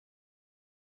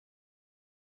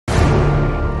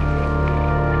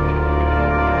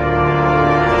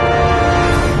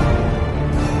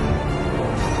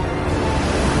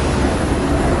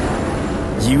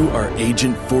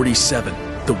Agent 47,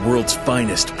 the world's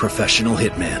finest professional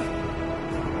hitman.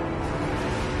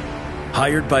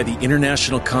 Hired by the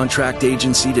International Contract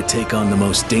Agency to take on the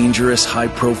most dangerous,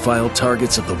 high-profile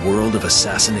targets of the world of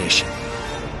assassination.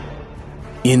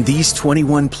 In these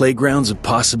 21 playgrounds of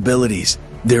possibilities,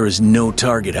 there is no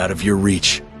target out of your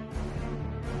reach.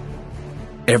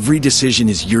 Every decision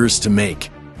is yours to make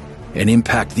and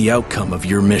impact the outcome of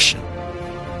your mission.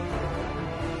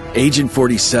 Agent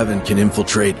 47 can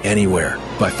infiltrate anywhere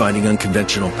by finding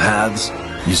unconventional paths,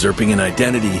 usurping an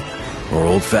identity, or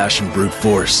old-fashioned brute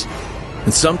force.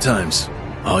 And sometimes,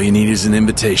 all you need is an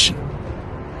invitation.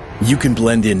 You can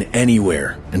blend in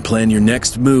anywhere and plan your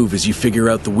next move as you figure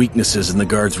out the weaknesses in the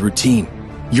guard's routine.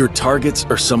 Your targets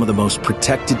are some of the most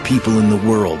protected people in the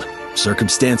world.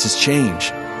 Circumstances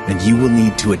change, and you will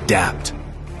need to adapt.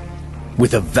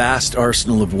 With a vast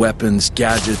arsenal of weapons,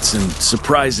 gadgets, and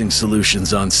surprising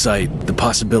solutions on site, the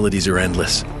possibilities are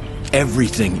endless.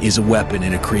 Everything is a weapon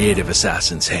in a creative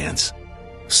assassin's hands.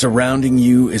 Surrounding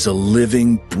you is a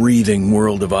living, breathing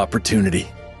world of opportunity.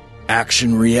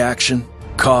 Action, reaction,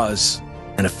 cause,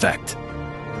 and effect.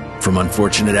 From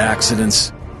unfortunate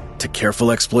accidents to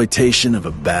careful exploitation of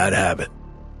a bad habit.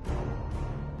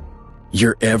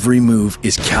 Your every move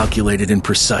is calculated and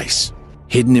precise,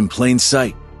 hidden in plain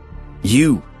sight.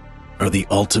 You are the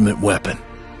ultimate weapon.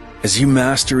 As you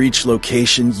master each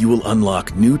location, you will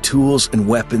unlock new tools and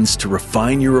weapons to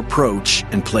refine your approach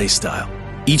and playstyle.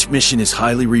 Each mission is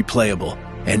highly replayable,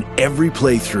 and every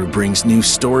playthrough brings new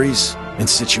stories and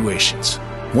situations.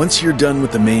 Once you're done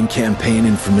with the main campaign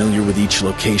and familiar with each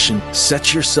location,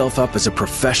 set yourself up as a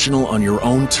professional on your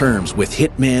own terms with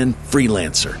Hitman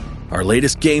Freelancer, our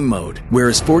latest game mode, where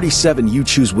as 47 you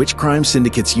choose which crime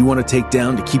syndicates you want to take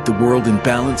down to keep the world in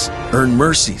balance, earn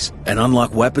mercies, and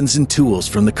unlock weapons and tools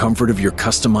from the comfort of your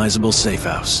customizable safe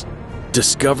house.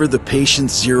 Discover the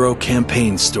Patient Zero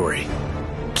campaign story.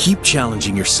 Keep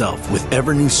challenging yourself with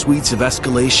ever-new suites of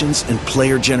escalations and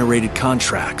player-generated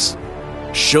contracts.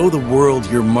 Show the world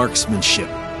your marksmanship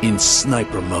in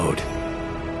sniper mode.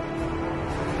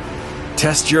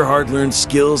 Test your hard-learned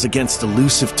skills against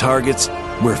elusive targets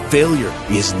where failure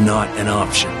is not an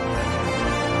option.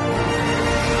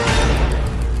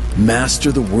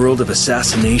 Master the world of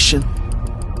assassination,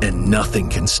 and nothing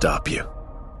can stop you.